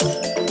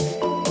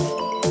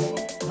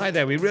Hi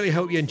there, we really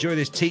hope you enjoy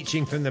this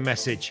teaching from The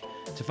Message.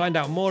 To find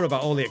out more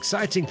about all the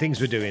exciting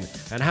things we're doing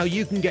and how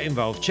you can get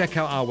involved, check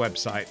out our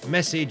website,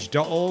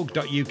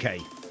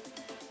 message.org.uk.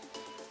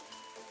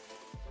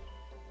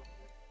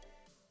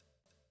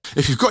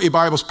 If you've got your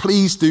Bibles,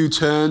 please do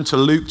turn to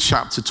Luke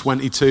chapter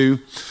 22.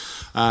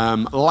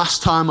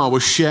 Last time I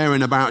was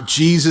sharing about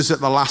Jesus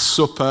at the Last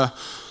Supper,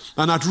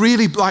 and I'd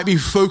really like to be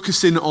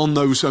focusing on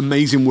those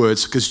amazing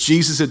words, because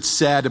Jesus had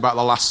said about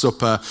the Last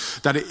Supper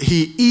that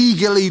he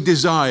eagerly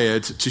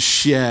desired to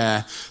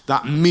share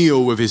that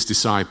meal with his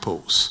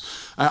disciples.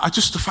 I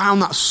just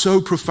found that so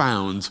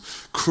profound,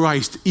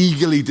 Christ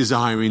eagerly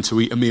desiring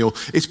to eat a meal.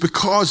 It's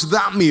because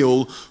that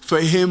meal for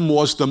him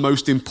was the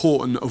most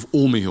important of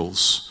all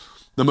meals,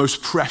 the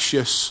most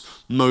precious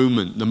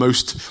moment, the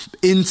most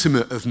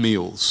intimate of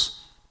meals.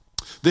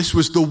 This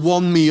was the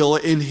one meal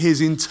in his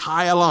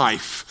entire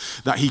life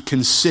that he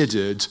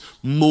considered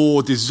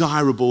more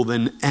desirable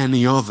than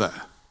any other.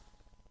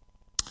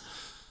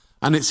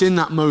 And it's in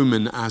that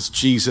moment, as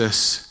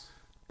Jesus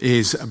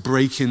is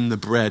breaking the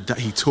bread,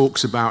 that he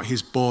talks about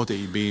his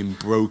body being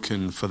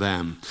broken for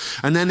them.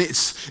 And then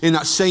it's in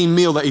that same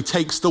meal that he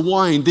takes the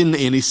wine, didn't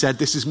he? And he said,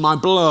 "This is my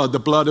blood, the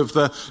blood of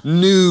the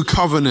new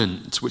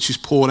covenant, which is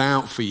poured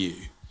out for you."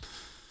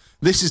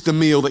 This is the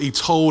meal that he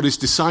told his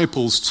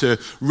disciples to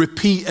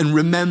repeat and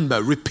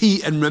remember,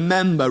 repeat and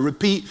remember,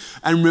 repeat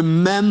and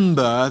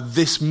remember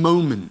this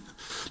moment.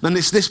 And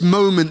it's this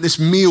moment, this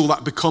meal,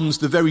 that becomes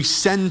the very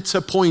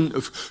center point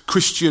of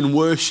Christian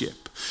worship.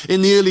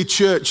 In the early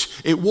church,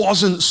 it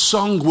wasn't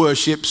song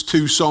worships,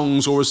 2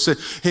 songs or a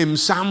hymn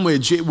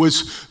sandwich. It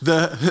was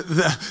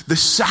the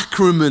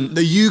sacrament,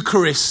 the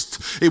Eucharist.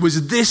 It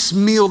was this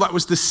meal that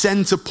was the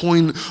center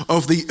point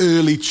of the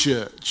early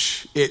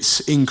church.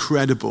 It's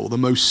incredible, the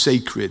most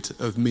sacred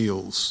of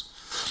meals.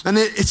 And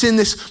it's in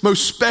this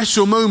most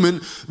special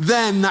moment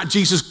then that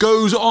Jesus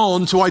goes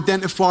on to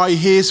identify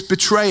his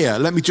betrayer.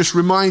 Let me just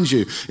remind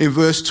you, in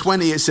verse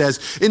 20 it says,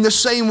 "In the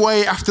same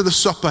way after the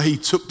supper he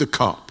took the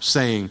cup,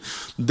 saying,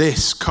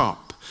 'This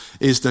cup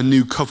is the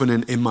new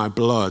covenant in my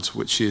blood,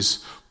 which is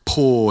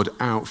poured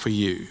out for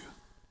you.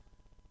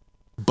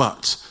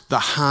 But the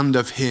hand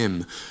of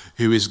him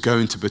who is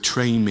going to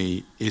betray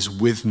me is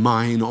with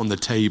mine on the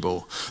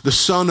table. The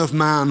Son of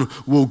Man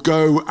will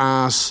go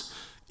as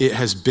it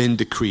has been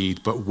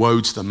decreed, but woe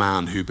to the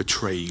man who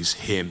betrays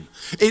him.'"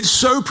 It's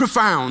so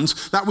profound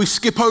that we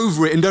skip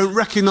over it and don't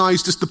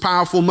recognize just the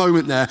powerful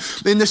moment there.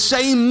 In the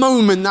same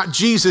moment that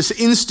Jesus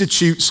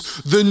institutes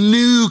the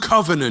new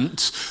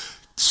covenant,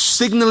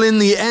 signaling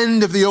the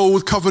end of the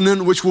old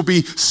covenant, which will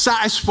be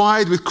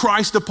satisfied with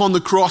Christ upon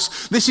the cross.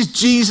 This is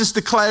Jesus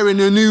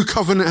declaring a new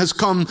covenant has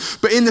come.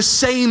 But in the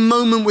same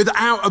moment,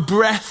 without a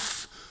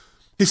breath,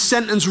 his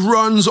sentence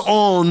runs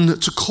on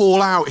to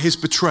call out his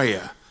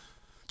betrayer.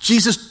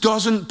 Jesus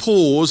doesn't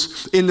pause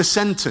in the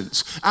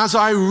sentence. As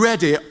I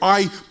read it,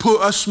 I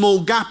put a small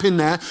gap in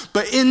there,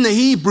 but in the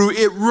Hebrew,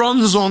 it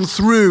runs on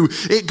through.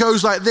 It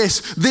goes like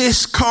this: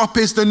 "This cup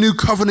is the new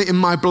covenant in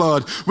my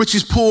blood, which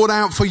is poured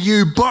out for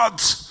you,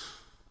 but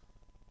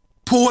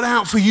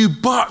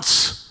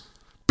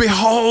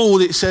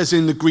behold," it says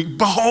in the Greek,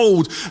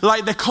 behold,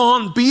 like there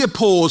can't be a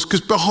pause, because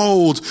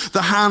behold,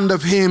 the hand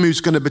of him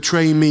who's going to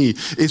betray me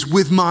is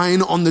with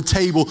mine on the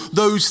table.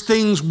 Those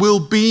things will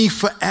be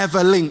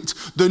forever linked.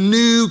 The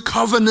new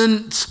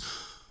covenant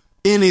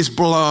in his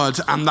blood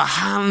and the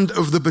hand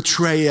of the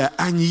betrayer.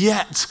 And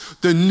yet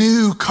the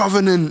new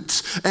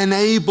covenant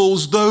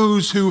enables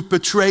those who have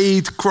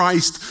betrayed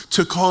Christ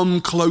to come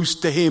close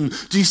to him.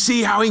 Do you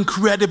see how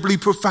incredibly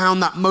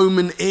profound that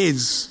moment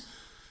is?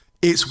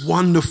 It's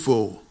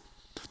wonderful.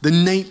 The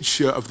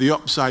nature of the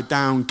upside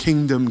down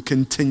kingdom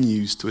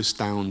continues to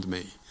astound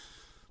me.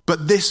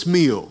 But this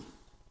meal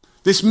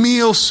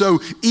so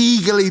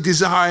eagerly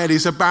desired,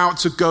 is about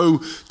to go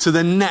to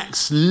the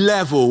next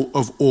level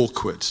of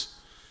awkward.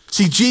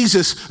 See,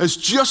 Jesus has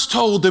just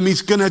told them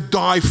he's going to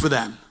die for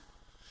them.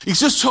 He's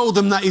just told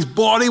them that his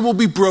body will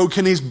be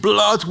broken, his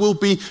blood will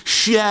be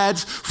shed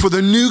for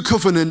the new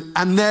covenant,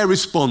 and their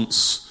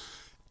response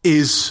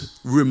is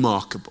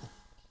remarkable.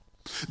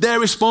 Their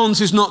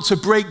response is not to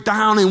break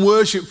down in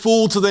worship,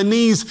 fall to their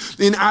knees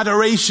in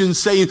adoration,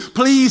 saying,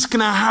 "Please, can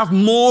I have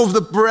more of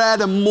the bread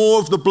and more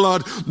of the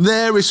blood?"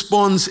 Their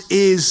response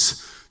is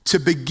to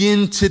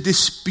begin to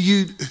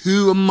dispute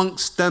who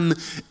amongst them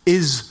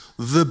is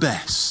the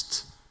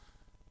best.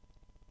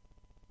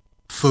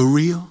 For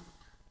real?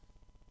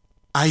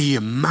 Are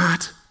you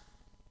mad?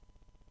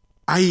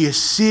 Are you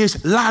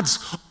serious? Lads,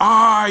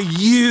 are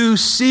you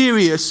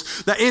serious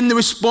that in the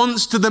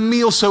response to the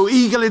meal so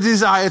eagerly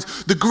desired,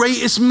 the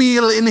greatest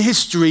meal in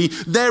history,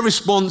 their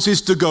response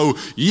is to go,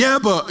 yeah,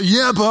 but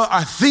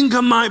I think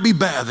I might be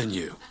better than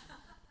you.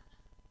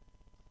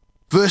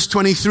 Verse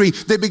 23,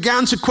 they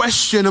began to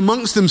question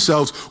amongst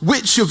themselves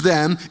which of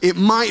them it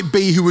might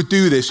be who would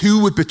do this,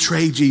 who would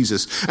betray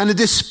Jesus. And a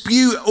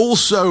dispute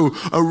also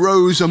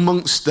arose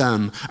amongst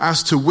them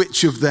as to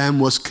which of them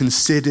was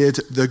considered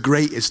the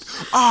greatest.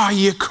 Are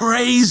you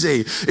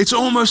crazy? It's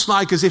almost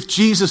like as if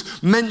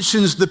Jesus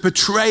mentions the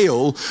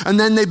betrayal and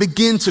then they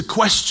begin to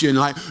question,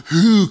 like,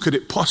 who could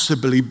it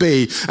possibly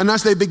be? And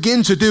as they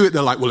begin to do it,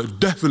 they're like, well, it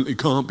definitely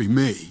can't be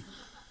me.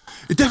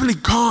 It definitely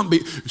can't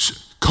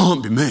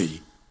be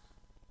me.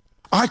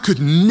 I could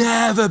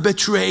never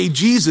betray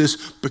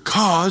Jesus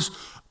because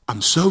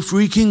I'm so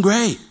freaking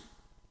great.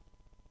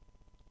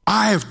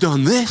 I have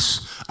done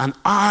this and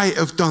I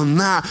have done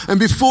that.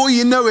 And before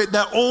you know it,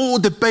 they're all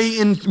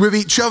debating with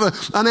each other.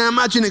 And I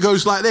imagine it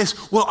goes like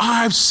this. Well,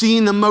 I've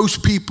seen the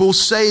most people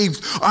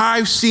saved.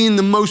 I've seen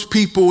the most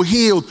people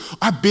healed.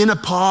 I've been a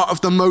part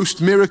of the most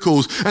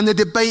miracles. And they're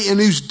debating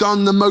who's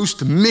done the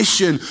most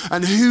mission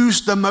and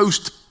who's the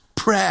most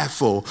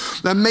prayerful.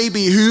 Then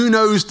maybe who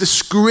knows the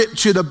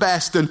scripture the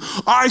best. And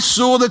I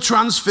saw the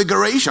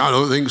transfiguration. I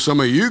don't think some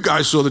of you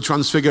guys saw the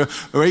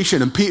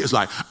transfiguration. And Peter's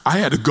like, I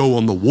had to go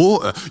on the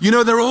water. You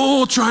know, they're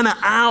all trying to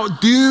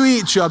outdo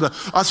each other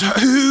as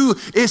who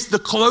is the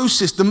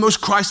closest, the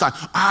most Christ-like.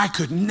 I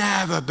could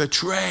never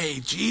betray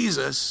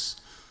Jesus.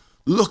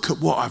 Look at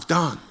what I've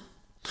done.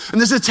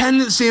 And there's a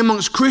tendency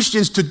amongst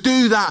Christians to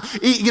do that.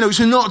 You know, it's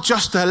not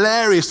just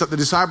hilarious that the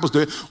disciples do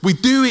it. We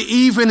do it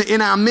even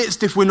in our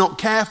midst if we're not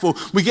careful.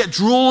 We get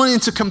drawn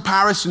into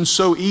comparison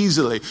so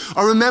easily.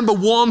 I remember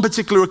one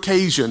particular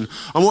occasion,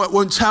 I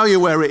won't tell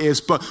you where it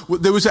is, but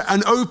there was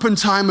an open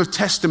time of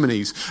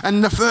testimonies.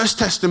 And the first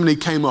testimony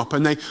came up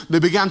and they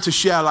began to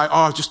share like,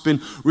 oh, I've just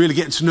been really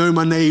getting to know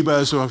my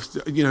neighbors, or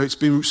you know, it's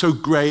been so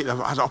great. I've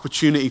had an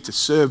opportunity to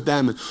serve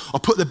them. And I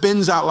put the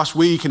bins out last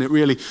week and it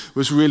really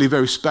was really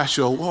very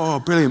special. Oh,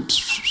 brilliant.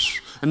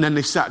 And then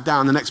they sat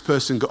down, the next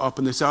person got up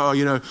and they said, oh,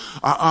 you know,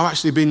 I've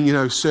actually been, you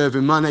know,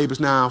 serving my neighbors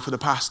now for the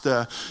past,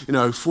 4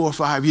 or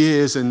 5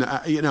 years. And,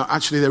 you know,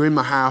 actually they're in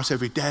my house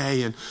every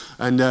day.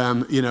 And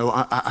you know,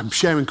 I'm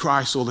sharing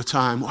Christ all the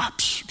time.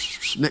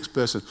 Next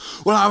person.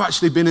 Well, I've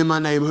actually been in my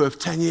neighborhood for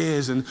 10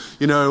 years. And,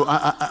 you know,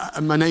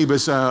 my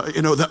neighbors,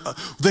 you know,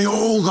 they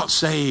all got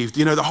saved.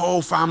 You know, the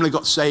whole family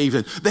got saved.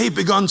 And they've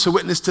begun to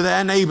witness to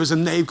their neighbors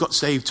and they've got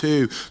saved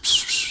too.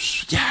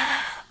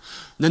 Yeah.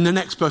 Then the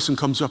next person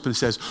comes up and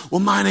says, well,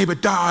 my neighbor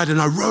died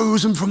and I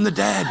rose him from the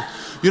dead.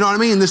 You know what I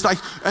mean? There's like,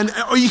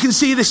 or you can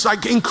see this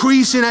like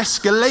increasing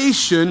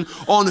escalation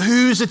on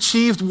who's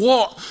achieved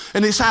what.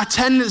 And it's our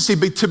tendency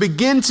to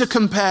begin to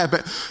compare.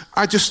 But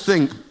I just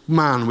think,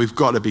 man, we've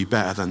got to be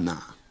better than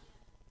that.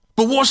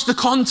 But what's the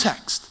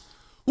context?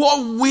 What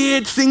a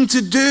weird thing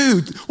to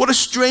do. What a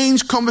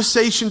strange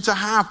conversation to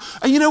have.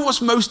 And you know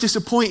what's most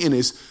disappointing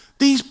is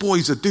these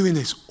boys are doing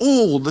this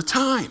all the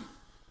time.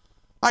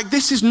 Like,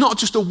 this is not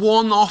just a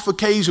one-off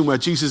occasion where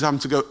Jesus is having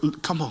to go,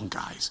 come on,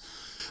 guys.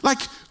 Like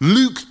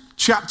Luke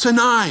chapter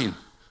 9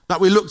 that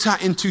we looked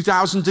at in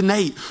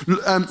 2008,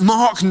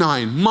 Mark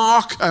 9,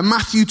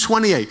 Matthew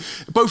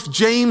 28. Both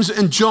James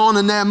and John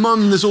and their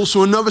mum, there's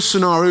also another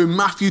scenario in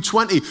Matthew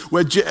 20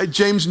 where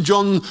James and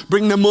John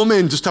bring their mum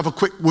in just to have a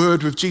quick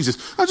word with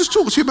Jesus. I'll just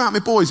talk to you about my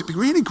boys. It'd be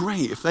really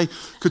great if they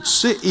could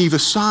sit either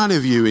side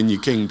of you in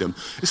your kingdom.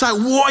 It's like,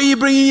 what are you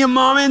bringing your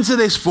mum into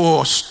this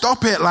for?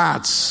 Stop it,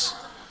 lads.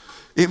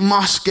 It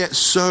must get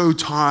so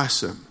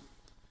tiresome.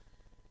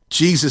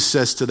 Jesus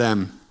says to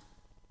them,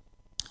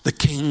 the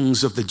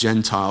kings of the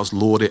Gentiles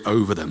lord it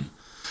over them,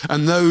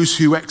 and those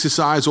who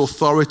exercise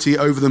authority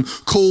over them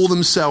call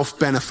themselves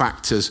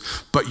benefactors,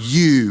 but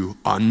you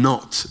are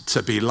not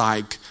to be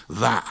like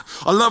that.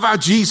 I love how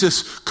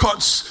Jesus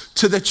cuts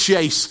to the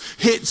chase,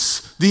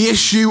 hits the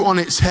issue on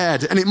its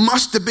head, and it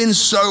must have been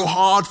so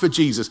hard for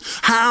Jesus.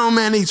 How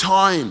many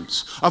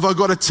times have I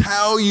got to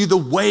tell you the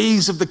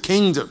ways of the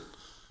kingdom?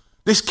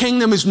 This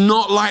kingdom is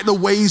not like the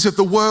ways of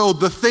the world.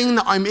 The thing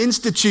that I'm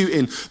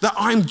instituting, that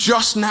I'm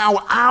just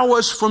now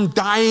hours from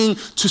dying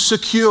to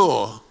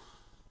secure,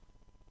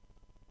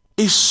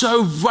 is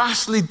so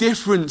vastly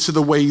different to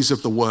the ways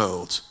of the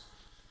world.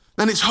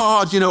 And it's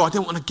hard, you know, I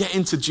don't want to get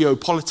into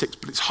geopolitics,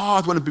 but it's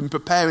hard when I've been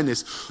preparing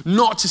this,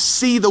 not to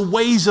see the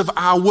ways of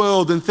our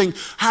world and think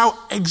how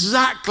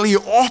exactly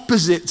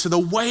opposite to the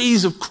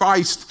ways of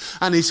Christ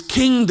and his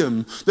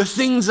kingdom, the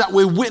things that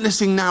we're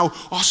witnessing now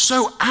are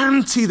so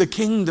anti the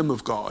kingdom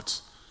of God.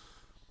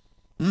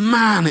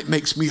 Man, it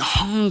makes me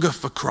hunger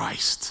for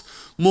Christ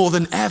more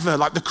than ever.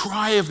 Like the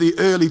cry of the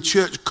early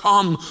church,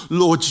 come,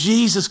 Lord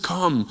Jesus,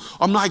 come.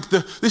 I'm like,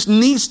 this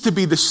needs to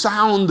be the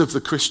sound of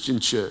the Christian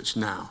church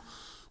now.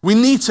 We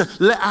need to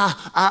let our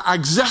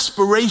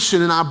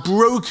exasperation and our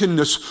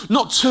brokenness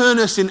not turn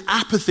us in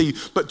apathy,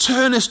 but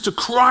turn us to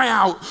cry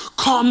out,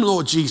 come,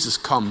 Lord Jesus,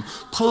 come.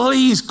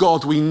 Please,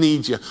 God, we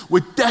need you.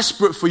 We're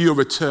desperate for your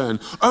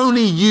return.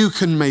 Only you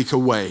can make a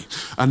way.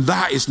 And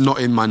that is not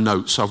in my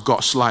notes, so I've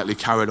got slightly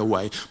carried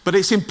away. But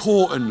it's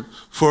important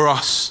for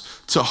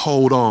us to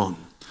hold on.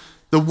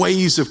 The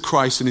ways of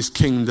Christ and his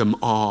kingdom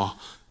are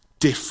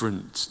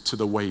different to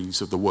the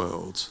ways of the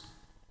world.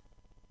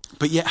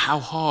 but yet how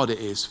hard it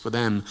is for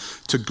them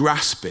to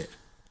grasp it.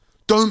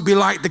 Don't be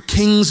like the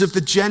kings of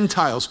the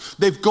Gentiles.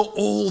 They've got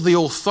all the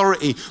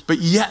authority, but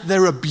yet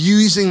they're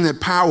abusing their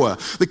power.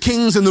 The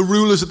kings and the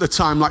rulers at the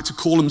time like to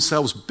call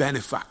themselves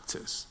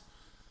benefactors.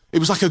 It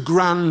was like a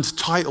grand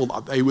title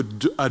that they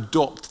would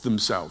adopt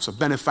themselves. A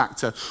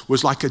benefactor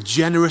was like a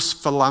generous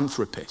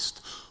philanthropist.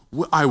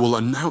 I will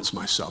announce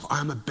myself. I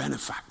am a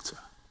benefactor.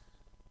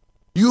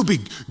 You'll be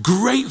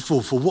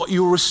grateful for what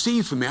you'll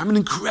receive from me. I'm an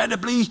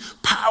incredibly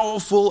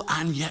powerful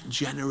and yet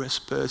generous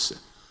person.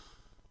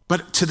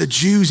 But to the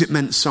Jews, it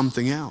meant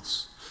something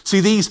else.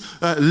 See, these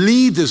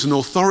leaders and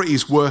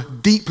authorities were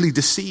deeply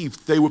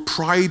deceived. They were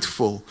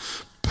prideful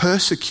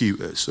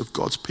persecutors of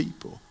God's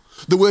people.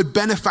 The word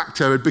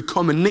benefactor had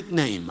become a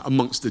nickname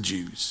amongst the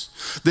Jews.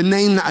 The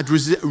name that had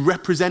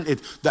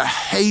represented the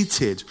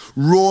hated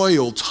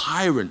royal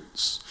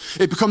tyrants.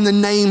 It became the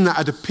name that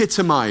had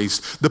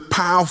epitomized the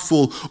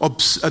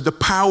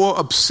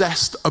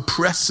power-obsessed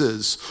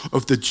oppressors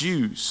of the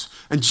Jews.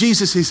 And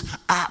Jesus is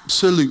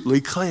absolutely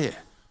clear.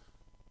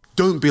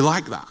 Don't be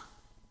like that.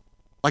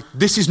 Like,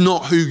 this is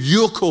not who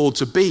you're called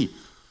to be.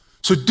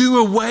 So do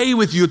away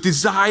with your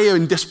desire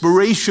and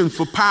desperation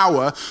for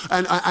power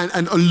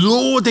and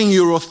lauding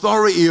your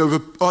authority over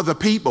other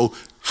people.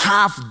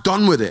 Have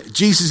done with it.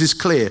 Jesus is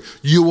clear.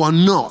 You are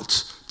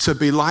not to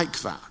be like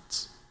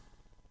that.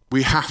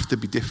 We have to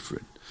be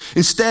different.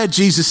 Instead,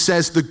 Jesus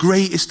says the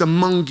greatest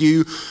among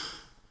you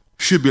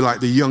should be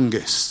like the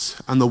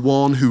youngest, and the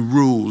one who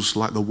rules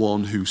like the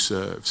one who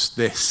serves.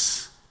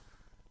 This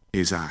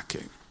is our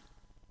King.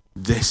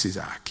 This is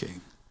our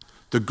King.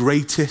 The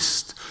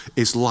greatest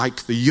is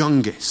like the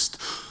youngest.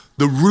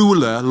 The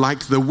ruler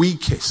like the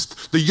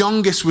weakest. The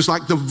youngest was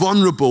like the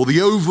vulnerable,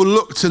 the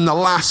overlooked and the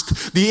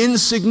last, the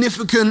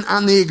insignificant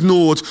and the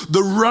ignored,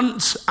 the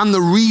runt and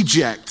the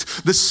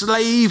reject, the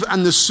slave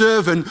and the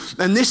servant.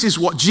 And this is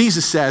what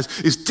Jesus says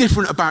is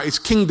different about his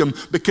kingdom,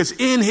 because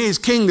in his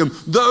kingdom,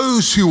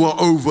 those who are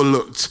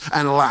overlooked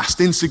and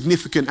last,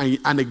 insignificant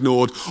and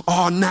ignored,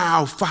 are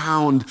now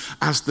found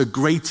as the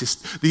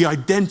greatest. The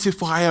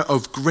identifier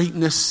of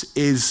greatness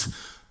is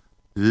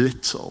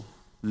little,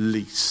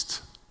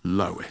 least,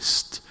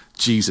 lowest.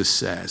 Jesus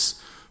says,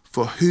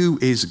 for who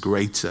is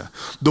greater,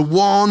 the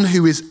one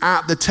who is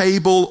at the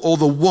table or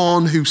the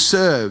one who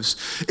serves?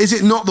 Is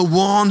it not the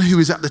one who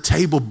is at the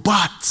table?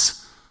 But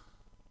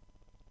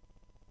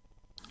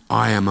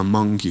I am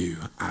among you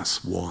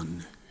as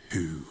one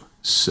who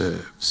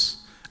serves.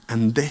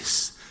 And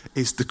this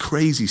is the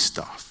crazy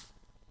stuff.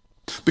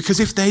 Because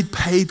if they'd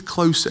paid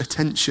closer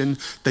attention,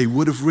 they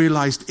would have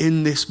realized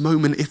in this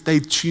moment, if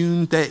they'd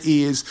tuned their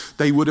ears,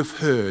 they would have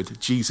heard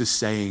Jesus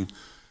saying,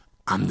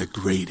 I'm the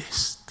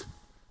greatest.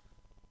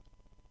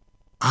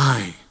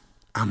 I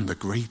am the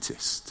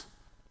greatest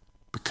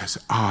because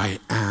I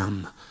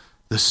am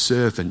the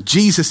servant.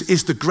 Jesus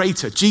is the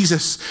greater.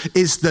 Jesus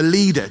is the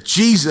leader.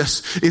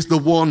 Jesus is the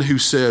one who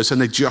serves,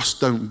 and they just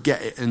don't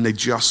get it and they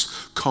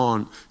just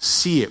can't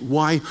see it.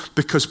 Why?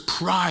 Because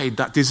pride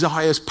that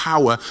desires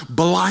power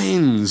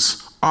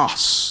blinds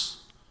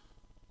us.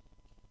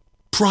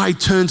 Pride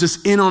turns us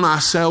in on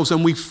ourselves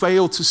and we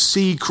fail to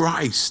see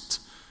Christ.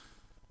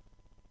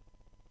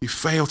 You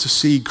fail to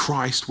see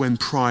Christ when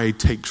pride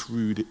takes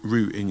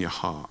root in your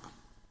heart.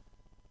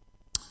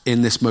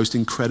 In this most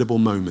incredible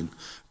moment,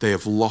 they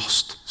have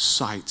lost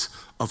sight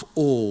of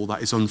all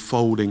that is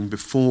unfolding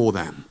before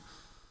them.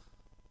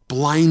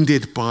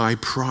 Blinded by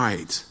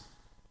pride,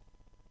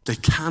 they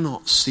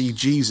cannot see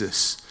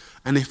Jesus.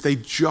 And if they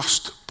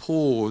just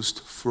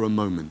paused for a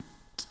moment,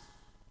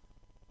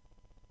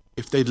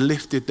 if they'd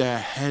lifted their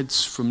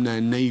heads from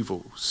their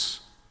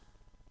navels,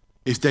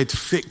 if they'd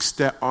fixed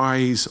their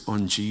eyes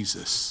on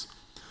Jesus,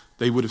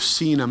 they would have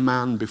seen a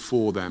man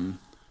before them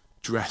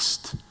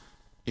dressed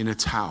in a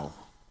towel.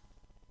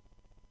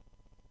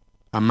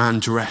 A man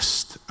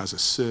dressed as a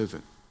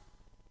servant.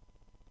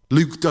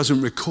 Luke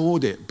doesn't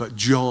record it, but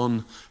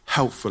John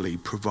helpfully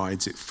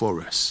provides it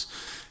for us.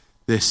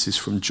 This is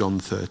from John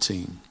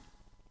 13.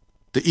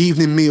 The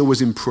evening meal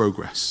was in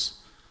progress,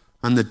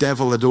 and the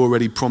devil had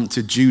already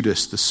prompted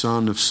Judas, the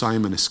son of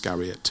Simon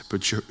Iscariot,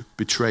 to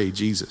betray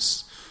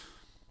Jesus.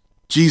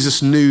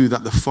 Jesus knew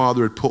that the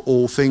Father had put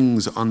all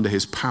things under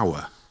his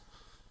power,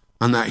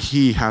 and that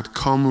he had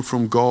come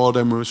from God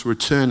and was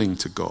returning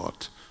to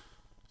God.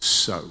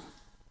 So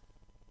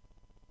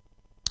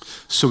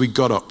he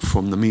got up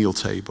from the meal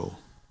table,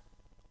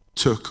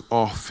 took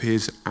off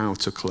his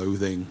outer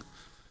clothing,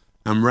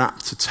 and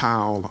wrapped a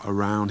towel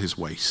around his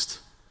waist.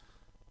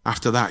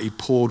 After that, he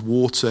poured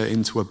water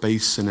into a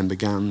basin and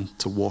began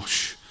to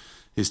wash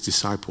his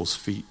disciples'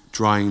 feet,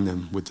 drying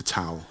them with the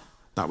towel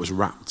that was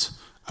wrapped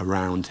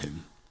around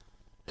him.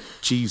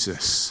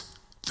 Jesus,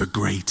 the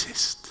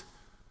greatest.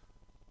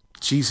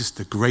 Jesus,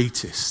 the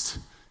greatest,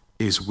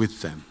 is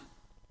with them.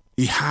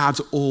 He had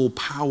all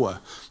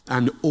power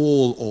and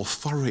all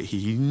authority.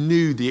 He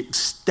knew the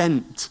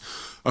extent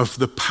of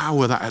the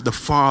power that the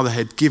Father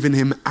had given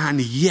him, and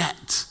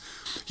yet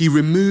He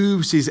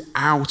removes his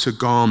outer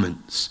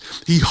garments.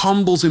 He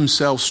humbles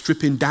himself,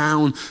 stripping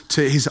down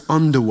to his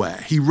underwear.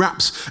 He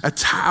wraps a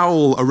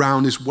towel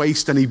around his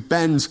waist and he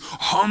bends,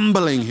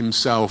 humbling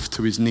himself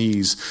to his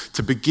knees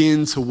to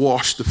begin to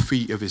wash the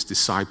feet of his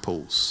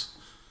disciples.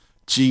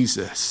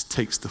 Jesus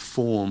takes the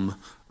form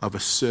of a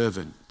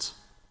servant.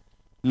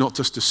 Not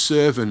just a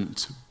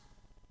servant,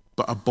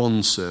 but a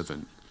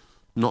bondservant.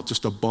 Not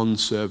just a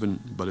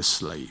bondservant, but a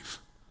slave.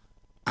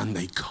 And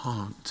they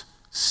can't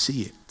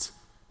see it.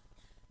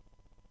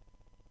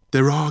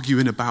 They're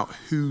arguing about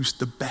who's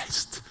the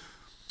best,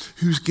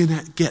 who's going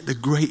to get the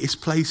greatest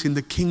place in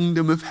the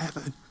kingdom of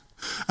heaven.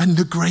 And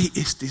the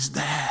greatest is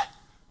there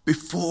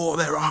before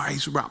their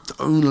eyes, wrapped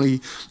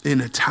only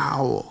in a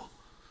towel.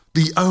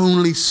 The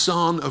only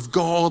Son of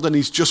God, and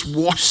he's just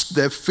washed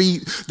their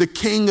feet. The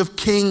King of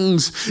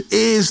Kings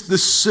is the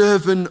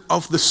servant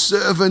of the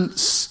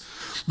servants.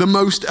 The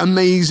most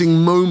amazing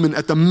moment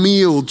at the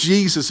meal,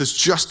 Jesus has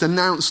just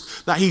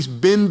announced that he's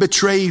been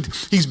betrayed.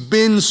 He's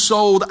been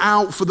sold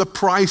out for the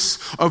price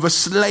of a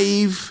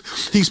slave.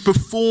 He's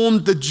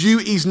performed the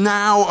duties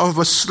now of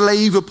a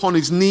slave upon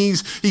his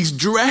knees. He's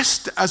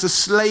dressed as a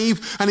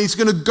slave, and he's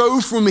going to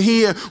go from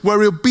here where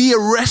he'll be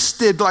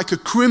arrested like a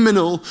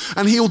criminal,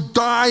 and he'll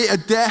die a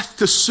death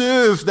to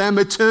serve them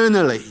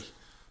eternally,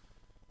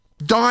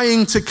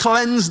 dying to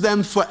cleanse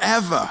them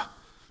forever.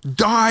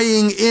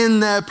 Dying in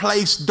their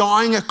place,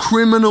 dying a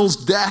criminal's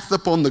death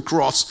upon the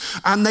cross,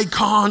 and they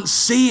can't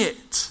see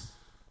it.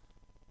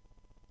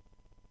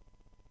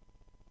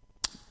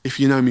 If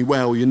you know me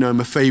well, you know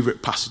my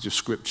favorite passage of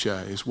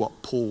scripture is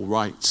what Paul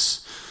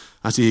writes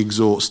as he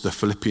exhorts the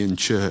Philippian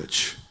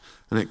church,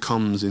 and it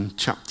comes in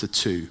chapter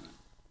 2.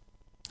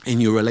 In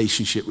your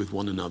relationship with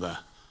one another,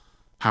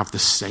 have the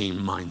same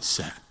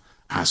mindset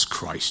as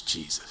Christ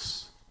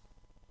Jesus,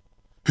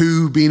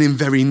 who, being in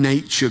very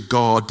nature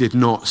God, did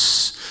not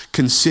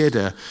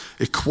consider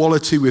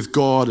equality with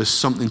God as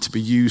something to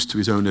be used to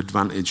his own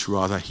advantage.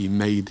 Rather, he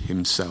made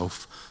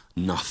himself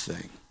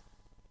nothing.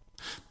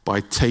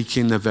 By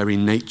taking the very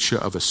nature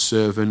of a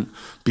servant,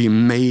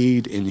 being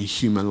made in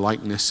human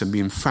likeness, and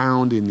being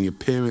found in the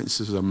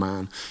appearance of a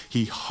man,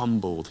 he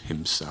humbled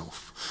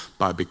himself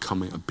by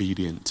becoming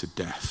obedient to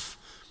death,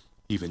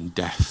 even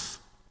death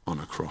on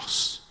a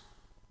cross.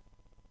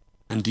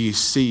 And do you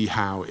see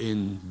how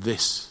in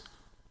this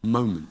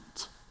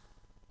moment,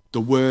 the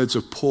words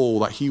of Paul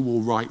that he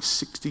will write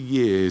 60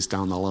 years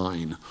down the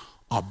line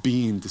are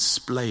being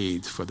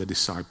displayed for the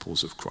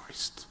disciples of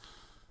Christ?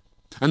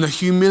 And the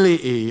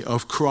humility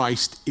of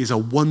Christ is a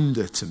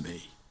wonder to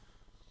me.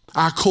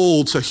 Our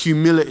call to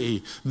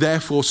humility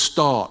therefore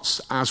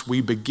starts as we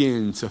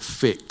begin to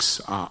fix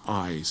our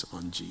eyes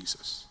on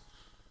Jesus.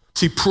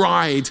 See,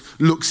 pride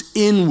looks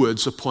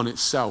inwards upon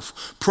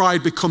itself.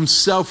 Pride becomes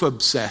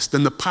self-obsessed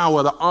and the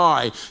power that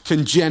I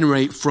can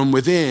generate from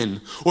within.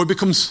 Or it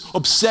becomes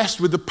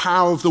obsessed with the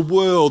power of the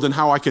world and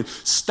how I can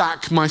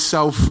stack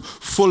myself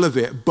full of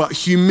it. But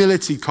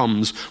humility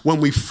comes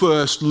when we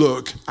first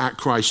look at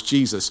Christ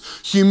Jesus.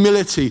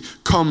 Humility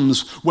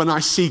comes when I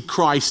see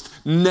Christ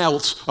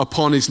knelt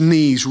upon his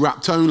knees,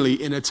 wrapped only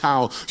in a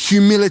towel.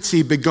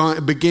 Humility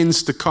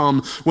begins to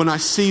come when I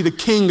see the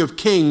King of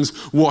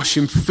Kings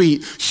washing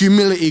feet.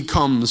 Humility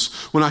comes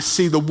when I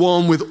see the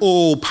one with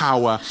all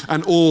power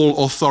and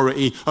all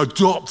authority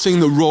adopting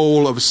the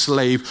role of a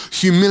slave.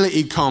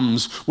 Humility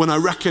comes when I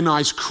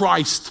recognize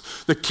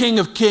Christ, the King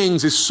of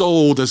Kings, is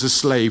sold as a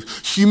slave.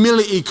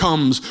 Humility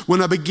comes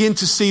when I begin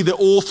to see the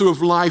author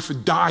of life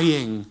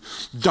dying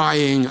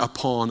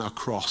upon a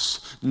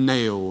cross,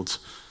 nailed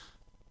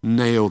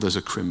as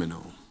a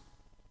criminal.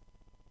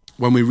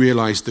 When we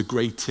realize the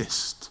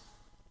greatest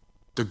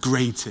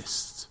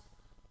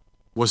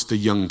was the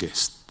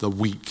youngest, the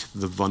weak,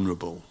 the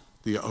vulnerable,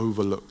 the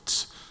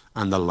overlooked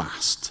and the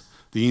last,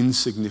 the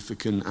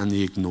insignificant and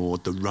the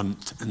ignored, the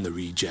runt and the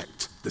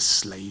reject, the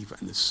slave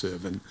and the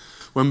servant.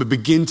 When we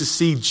begin to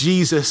see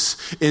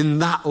Jesus in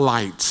that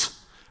light,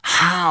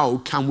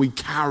 how can we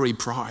carry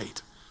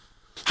pride?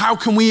 How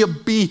can we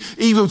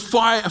even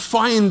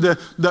find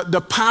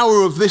the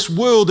power of this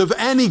world, of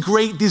any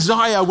great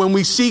desire, when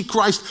we see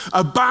Christ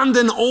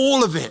abandon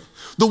all of it?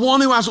 The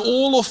one who has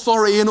all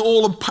authority and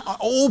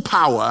all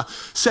power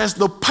says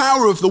the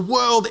power of the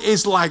world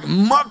is like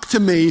muck to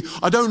me.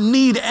 I don't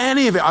need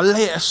any of it. I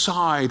lay it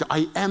aside.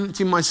 I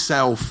empty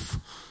myself.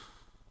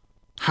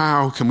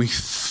 How can we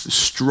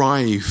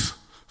strive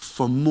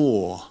for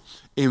more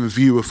in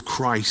view of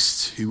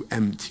Christ who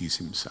empties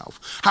himself?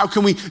 How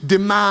can we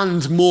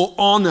demand more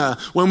honor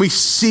when we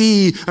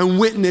see and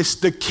witness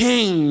the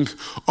King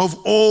of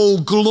all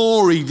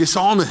glory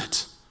dishonored?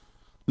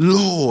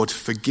 Lord,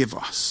 forgive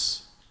us.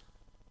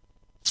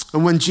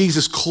 And when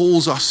Jesus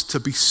calls us to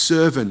be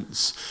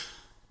servants,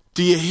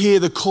 do you hear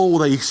the call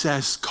that he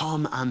says,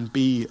 come and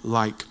be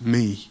like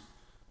me?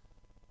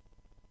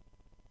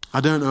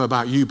 I don't know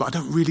about you, but I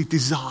don't really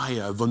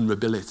desire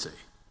vulnerability.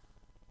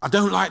 I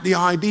don't like the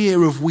idea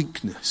of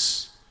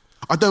weakness.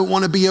 I don't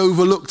want to be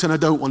overlooked and I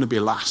don't want to be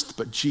last.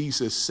 But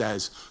Jesus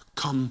says,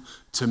 come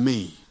to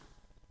me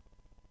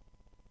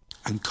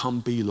and come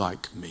be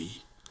like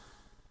me.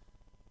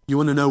 You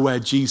want to know where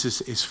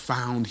Jesus is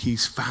found?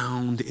 He's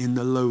found in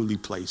the lowly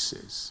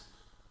places,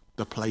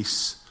 the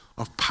place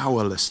of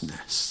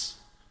powerlessness.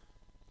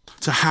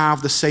 To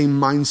have the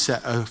same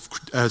mindset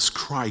as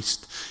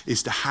Christ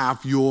is to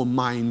have your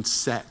mind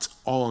set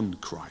on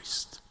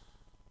Christ.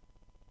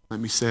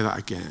 Let me say that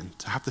again.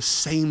 To have the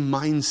same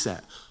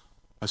mindset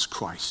as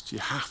Christ, you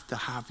have to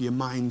have your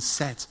mind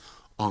set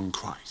on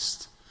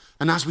Christ.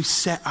 And as we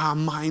set our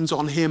minds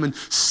on him and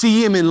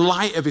see him in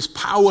light of his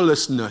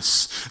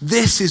powerlessness,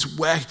 this is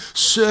where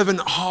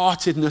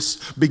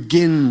servant-heartedness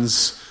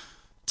begins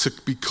to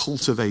be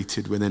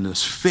cultivated within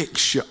us.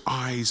 Fix your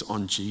eyes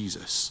on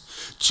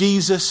Jesus.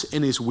 Jesus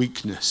in his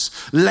weakness.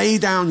 Lay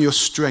down your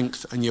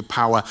strength and your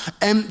power.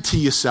 Empty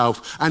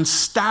yourself and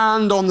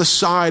stand on the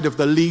side of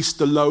the least,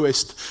 the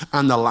lowest,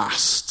 and the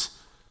last.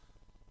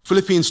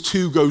 Philippians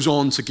 2 goes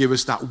on to give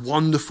us that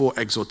wonderful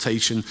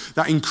exhortation,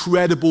 that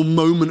incredible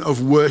moment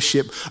of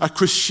worship, a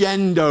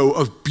crescendo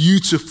of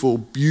beautiful,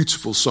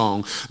 beautiful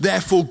song.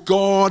 Therefore,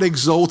 God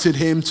exalted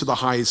him to the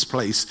highest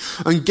place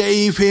and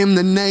gave him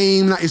the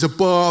name that is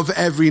above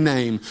every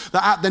name,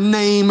 that at the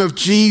name of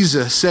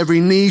Jesus, every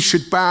knee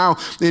should bow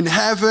in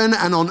heaven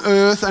and on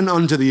earth and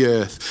under the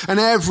earth, and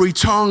every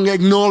tongue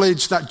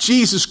acknowledge that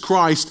Jesus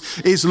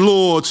Christ is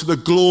Lord to the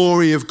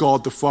glory of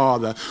God the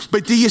Father.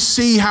 But do you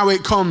see how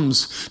it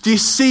comes? Do you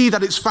see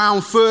that it's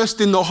found first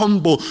in the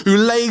humble who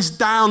lays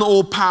down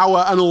all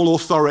power and all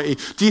authority?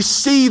 Do you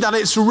see that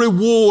it's a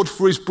reward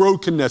for his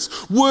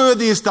brokenness?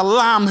 Worthy is the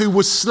Lamb who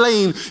was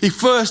slain. He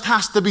first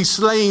has to be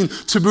slain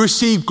to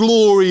receive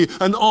glory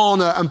and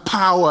honor and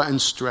power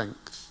and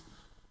strength.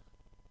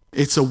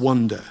 It's a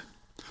wonder.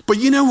 But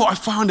you know what I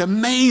found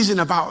amazing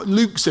about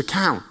Luke's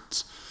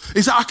account?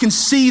 Is that I can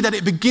see that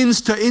it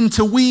begins to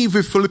interweave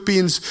with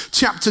Philippians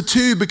chapter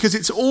 2, because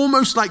it's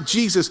almost like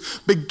Jesus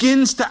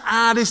begins to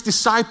add his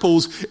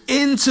disciples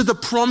into the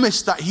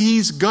promise that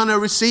he's gonna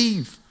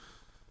receive.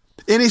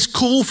 In his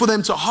call for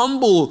them to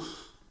humble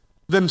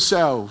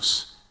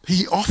themselves,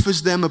 he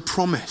offers them a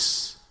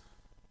promise.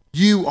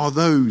 You are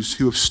those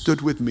who have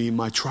stood with me in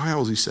my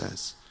trials, he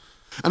says,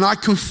 and I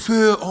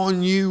confer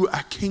on you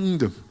a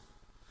kingdom.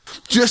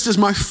 Just as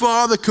my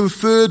Father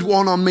conferred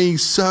one on me,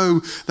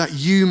 so that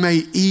you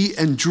may eat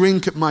and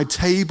drink at my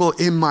table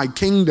in my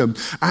kingdom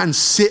and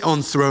sit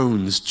on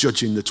thrones,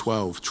 judging the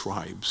 12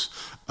 tribes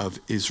of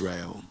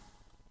Israel.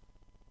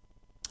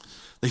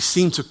 They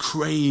seem to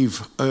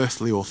crave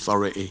earthly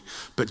authority,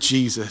 but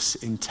Jesus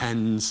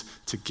intends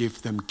to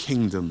give them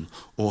kingdom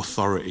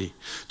authority.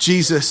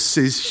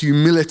 Jesus'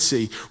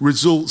 humility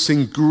results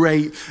in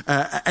great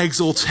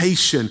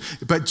exaltation,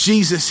 but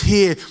Jesus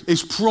here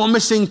is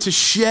promising to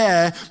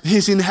share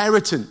his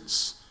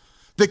inheritance.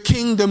 The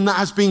kingdom that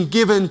has been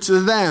given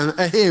to them,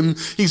 him,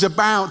 he's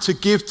about to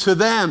give to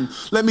them.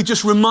 Let me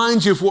just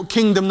remind you of what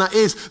kingdom that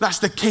is. That's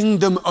the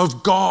kingdom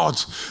of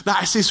God.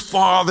 That's his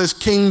Father's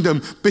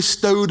kingdom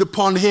bestowed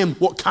upon him.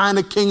 What kind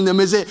of kingdom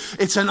is it?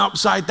 It's an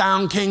upside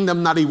down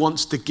kingdom that he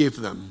wants to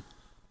give them.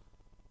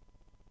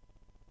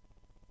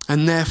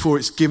 And therefore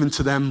it's given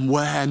to them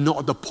where? Not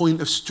at the point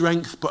of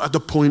strength, but at the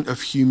point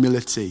of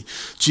humility.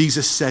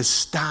 Jesus says,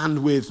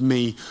 stand with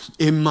me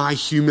in my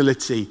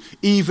humility,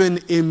 even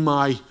in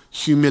my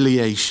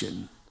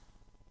humiliation.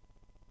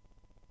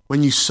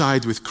 When you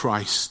side with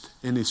Christ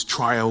in his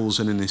trials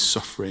and in his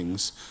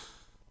sufferings,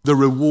 the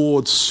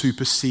rewards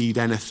supersede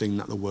anything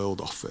that the world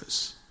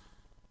offers.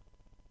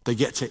 They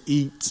get to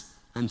eat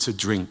and to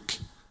drink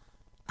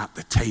at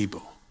the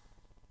table.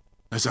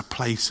 There's a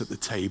place at the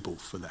table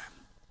for them.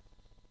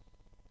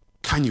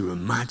 Can you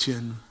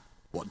imagine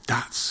what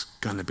that's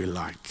going to be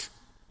like?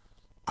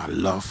 I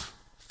love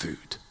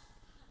food.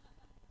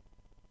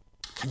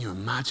 Can you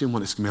imagine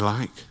what it's going to be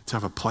like to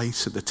have a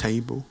place at the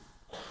table?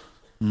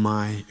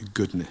 My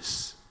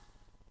goodness.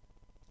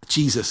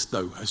 Jesus,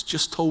 though, has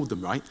just told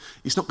them, right?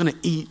 He's not going to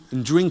eat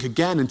and drink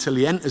again until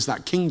he enters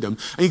that kingdom.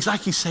 And he's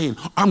like he's saying,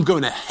 I'm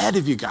going ahead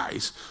of you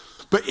guys.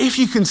 But if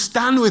you can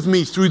stand with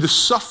me through the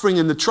suffering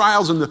and the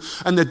trials and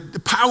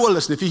the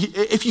powerlessness,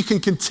 if you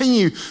can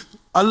continue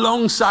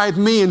alongside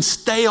me and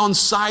stay on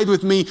side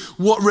with me,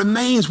 what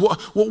remains,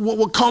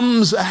 what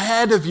comes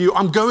ahead of you,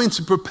 I'm going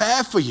to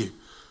prepare for you.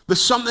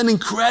 There's something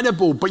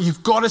incredible, but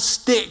you've got to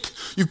stick,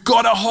 you've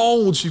got to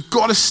hold, you've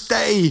got to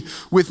stay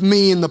with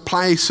me in the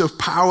place of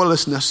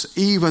powerlessness,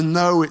 even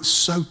though it's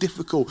so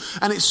difficult.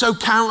 And it's so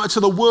counter to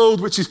the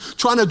world, which is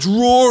trying to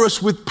draw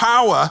us with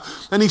power.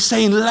 And he's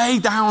saying, lay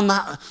down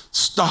that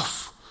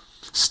stuff.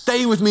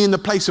 Stay with me in the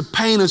place of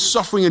pain and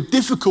suffering and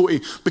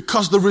difficulty,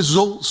 because the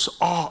results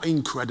are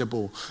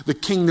incredible. The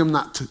kingdom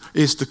that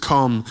is to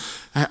come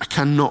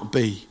cannot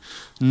be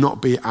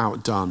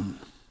outdone.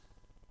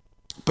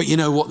 But you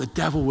know what? The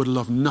devil would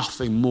love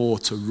nothing more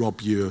to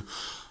rob you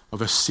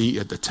of a seat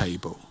at the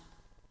table.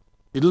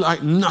 He'd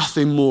like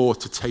nothing more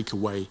to take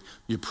away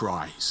your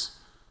prize.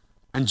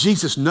 And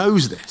Jesus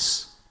knows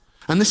this.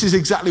 And this is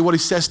exactly what he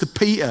says to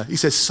Peter. He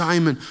says,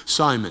 Simon,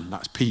 Simon,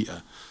 that's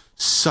Peter.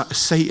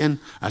 Satan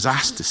has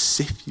asked to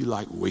sift you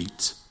like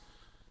wheat.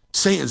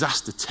 Satan's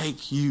asked to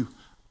take you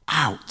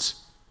out.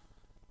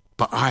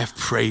 But I have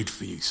prayed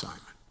for you, Simon.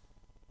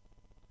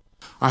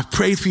 I've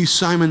prayed for you,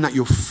 Simon, that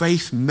your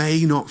faith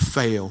may not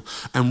fail.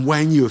 And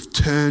when you have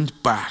turned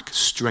back,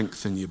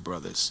 strengthen your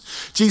brothers.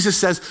 Jesus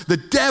says the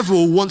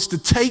devil wants to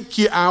take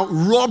you out,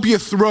 rob your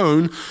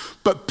throne,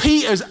 but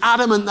Peter's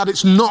adamant that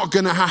it's not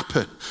going to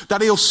happen,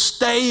 that he'll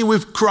stay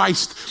with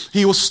Christ.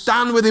 He will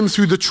stand with him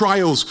through the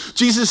trials.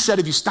 Jesus said,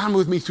 if you stand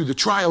with me through the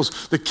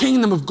trials, the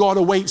kingdom of God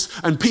awaits.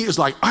 And Peter's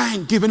like, I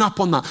ain't giving up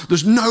on that.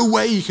 There's no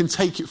way you can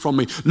take it from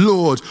me.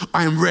 Lord,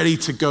 I am ready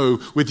to go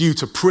with you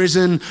to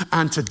prison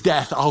and to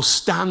death. I'll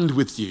stand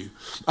with you.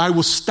 I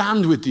will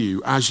stand with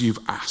you as you've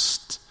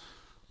asked.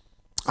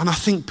 And I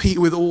think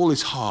Peter with all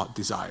his heart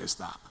desires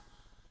that.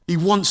 He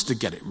wants to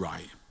get it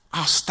right.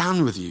 I'll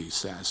stand with you, he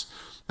says.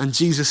 And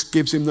Jesus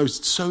gives him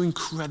those so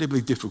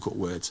incredibly difficult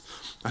words.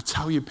 I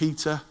tell you,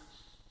 Peter,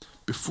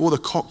 before the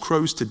cock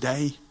crows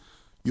today,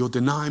 you'll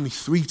deny me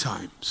 3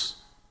 times.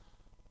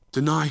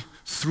 Deny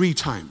 3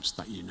 times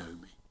that you know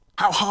me.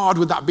 How hard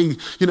would that be?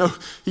 You know,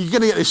 you're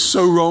going to get this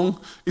so wrong.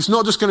 It's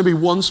not just going to be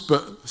once,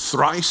 but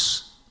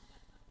thrice.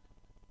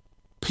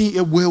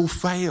 Peter will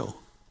fail.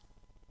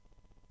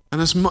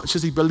 And as much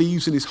as he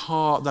believes in his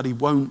heart that he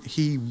won't,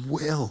 he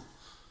will.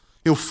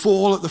 He'll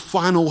fall at the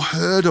final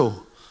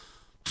hurdle.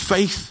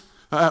 Faith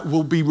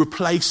will be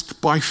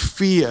replaced by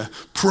fear.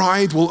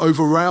 Pride will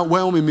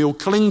overwhelm him. He'll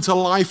cling to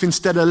life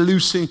instead of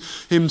loosing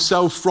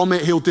himself from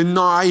it. He'll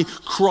deny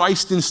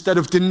Christ instead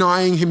of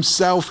denying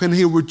himself, and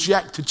he'll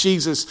reject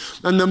Jesus.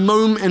 And the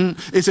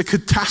moment is a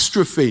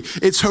catastrophe.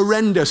 It's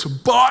horrendous,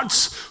 but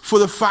for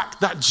the fact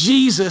that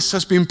Jesus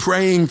has been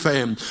praying for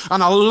him.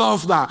 And I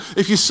love that.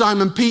 If you're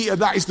Simon Peter,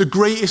 that is the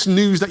greatest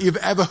news that you've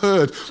ever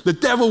heard. The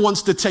devil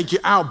wants to take you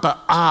out,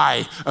 but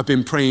I have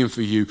been praying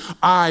for you.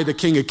 I, the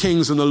King of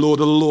Kings and the Lord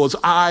of Lords,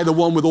 I, the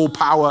one with all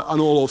power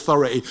and all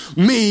authority.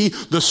 Me,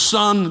 the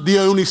Son, the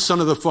only Son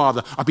of the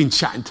Father. I've been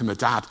chatting to my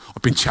dad.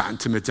 I've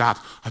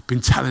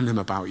been telling him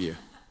about you.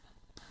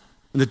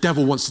 And the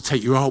devil wants to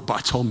take you out, but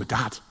I told my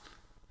dad.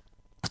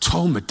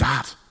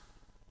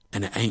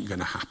 And it ain't going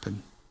to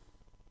happen.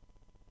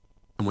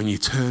 And when you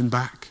turn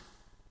back,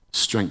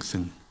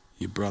 strengthen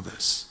your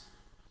brothers.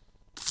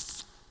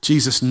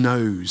 Jesus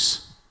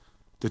knows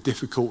the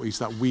difficulties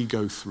that we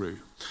go through.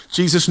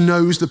 Jesus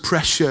knows the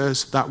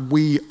pressures that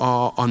we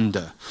are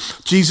under.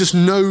 Jesus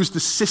knows the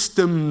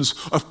systems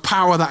of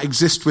power that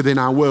exist within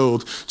our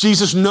world.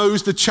 Jesus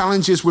knows the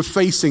challenges we're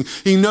facing.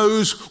 He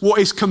knows what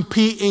is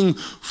competing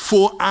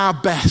for our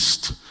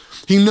best.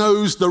 He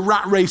knows the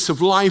rat race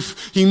of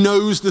life. He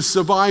knows the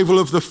survival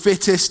of the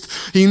fittest.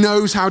 He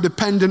knows how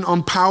dependent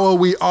on power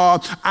we are,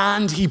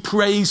 and he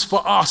prays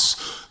for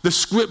us. The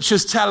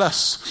scriptures tell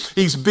us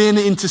he's been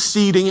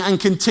interceding and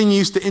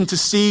continues to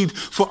intercede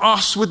for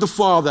us with the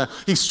Father.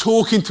 He's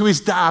talking to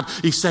his dad.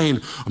 He's saying,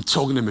 I'm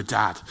talking to my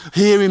dad.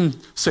 Hear him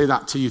say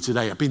that to you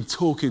today. I've been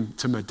talking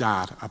to my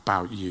dad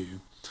about you.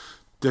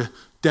 The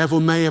devil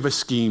may have a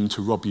scheme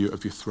to rob you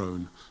of your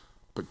throne,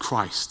 but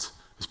Christ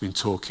has been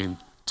talking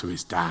to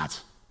his dad.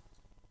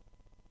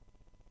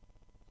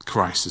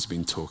 Christ has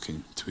been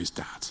talking to his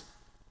dad.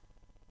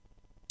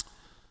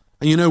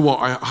 And you know what?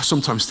 I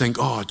sometimes think,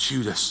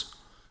 Judas.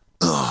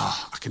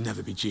 I can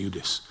never be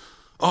Judas.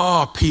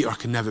 Peter, I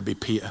can never be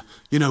Peter.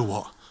 You know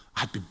what?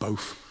 I'd be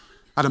both.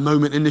 I had a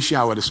moment in the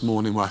shower this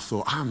morning where I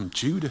thought, I'm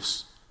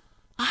Judas.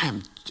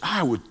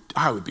 I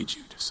would be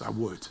Judas. I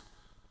would.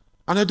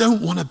 And I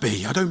don't want to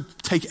be. I don't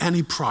take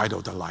any pride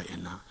or delight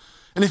in that.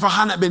 And if I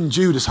hadn't been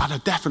Judas, I'd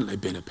have definitely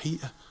been a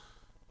Peter.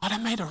 I'd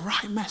have made a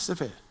right mess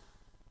of it.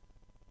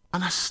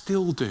 And I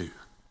still do.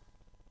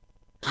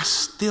 I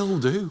still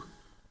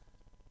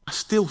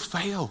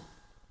fail.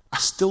 I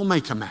still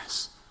make a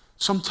mess.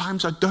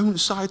 Sometimes I don't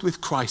side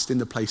with Christ in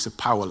the place of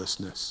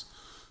powerlessness.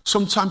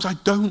 Sometimes I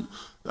don't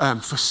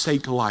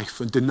forsake life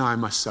and deny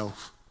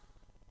myself.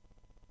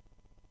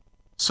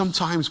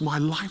 Sometimes my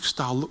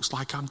lifestyle looks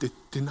like I'm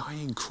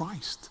denying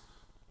Christ,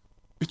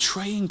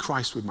 betraying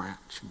Christ with my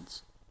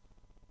actions.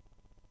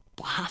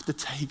 But I have to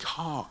take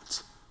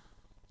heart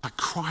that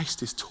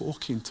Christ is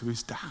talking to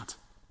his dad.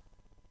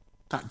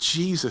 That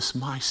Jesus,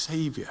 my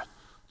Savior,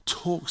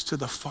 talks to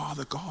the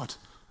Father God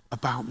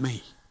about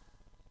me,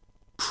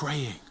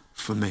 praying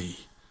for me,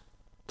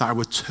 that I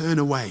would turn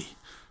away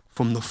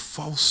from the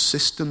false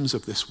systems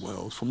of this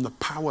world, from the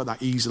power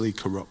that easily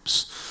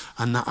corrupts,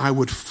 and that I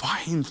would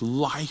find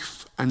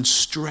life and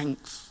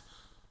strength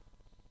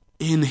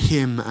in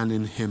him and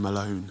in him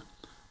alone.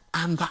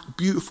 And that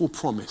beautiful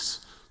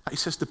promise that he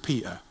says to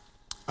Peter,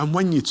 and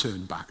when you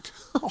turn back,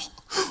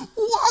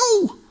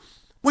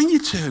 when you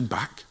turn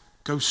back,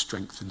 go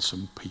strengthen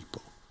some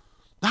people.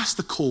 That's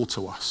the call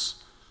to us.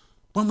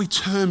 When we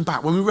turn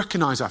back, when we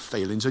recognize our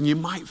failings, and you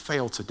might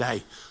fail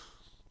today,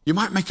 you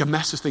might make a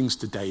mess of things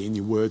today in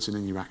your words and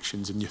in your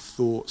actions, in your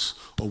thoughts,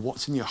 or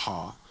what's in your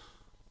heart.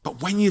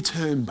 But when you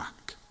turn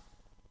back,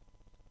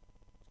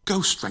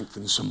 go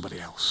strengthen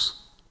somebody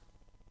else.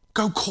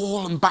 Go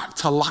call them back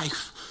to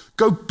life.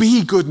 Go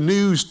be good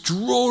news.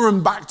 Draw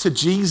them back to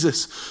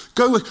Jesus.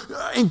 Go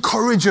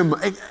encourage them.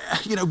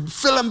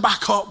 Fill them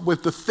back up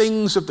with the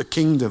things of the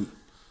kingdom.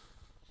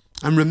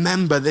 And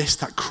remember this,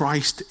 that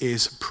Christ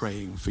is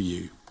praying for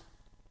you.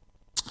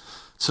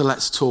 So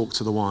let's talk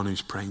to the one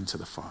who's praying to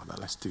the Father.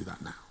 Let's do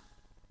that now.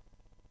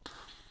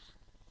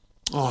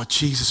 Oh,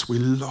 Jesus, we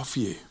love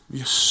you.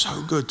 You're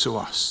so good to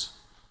us.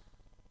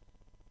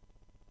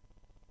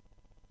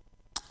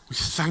 We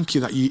thank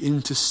you that you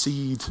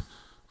intercede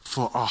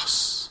for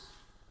us,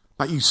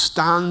 that you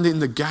stand in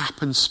the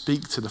gap and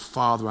speak to the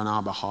Father on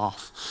our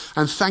behalf.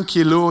 And thank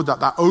you, Lord,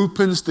 that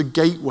opens the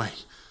gateway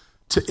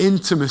to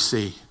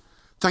intimacy.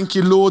 Thank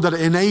you, Lord, that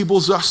it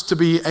enables us to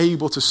be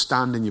able to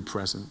stand in your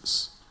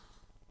presence.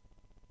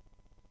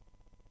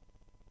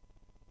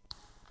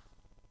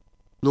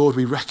 Lord,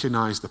 we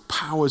recognize the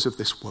powers of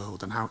this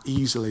world and how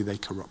easily they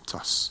corrupt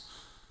us.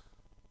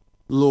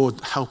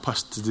 Lord, help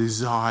us to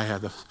desire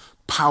the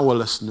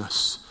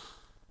powerlessness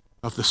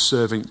of the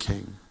servant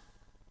king.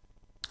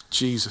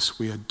 Jesus,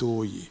 we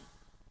adore you.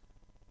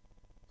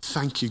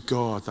 Thank you,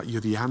 God, that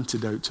you're the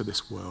antidote to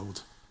this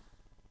world.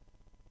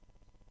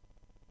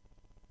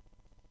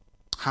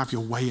 Have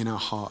your way in our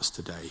hearts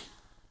today.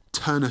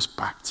 Turn us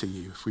back to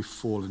you if we've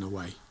fallen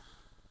away.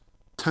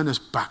 Turn us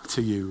back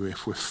to you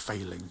if we're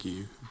failing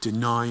you,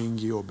 denying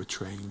you or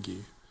betraying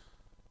you.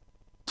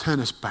 Turn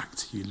us back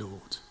to you,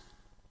 Lord.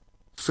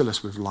 Fill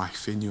us with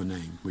life in your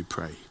name, we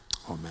pray.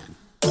 Amen.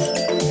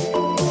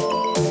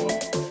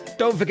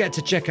 Don't forget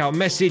to check out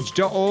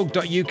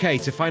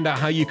message.org.uk to find out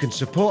how you can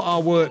support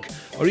our work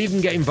or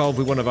even get involved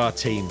with one of our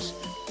teams.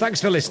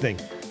 Thanks for listening.